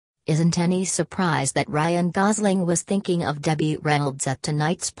isn't any surprise that Ryan Gosling was thinking of Debbie Reynolds at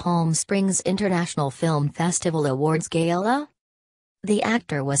tonight's Palm Springs International Film Festival Awards Gala. The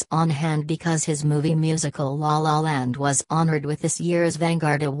actor was on hand because his movie musical La La Land was honored with this year's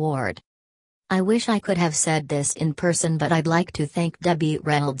Vanguard Award. "I wish I could have said this in person, but I'd like to thank Debbie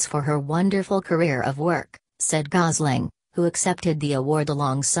Reynolds for her wonderful career of work," said Gosling, who accepted the award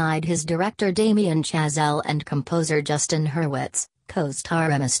alongside his director Damien Chazelle and composer Justin Hurwitz.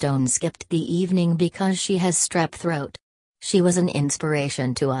 Co-star Emma Stone skipped the evening because she has strep throat. "She was an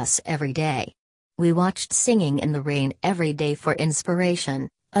inspiration to us every day. We watched Singing in the Rain every day for inspiration,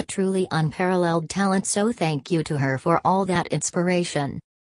 a truly unparalleled talent, so thank you to her for all that inspiration."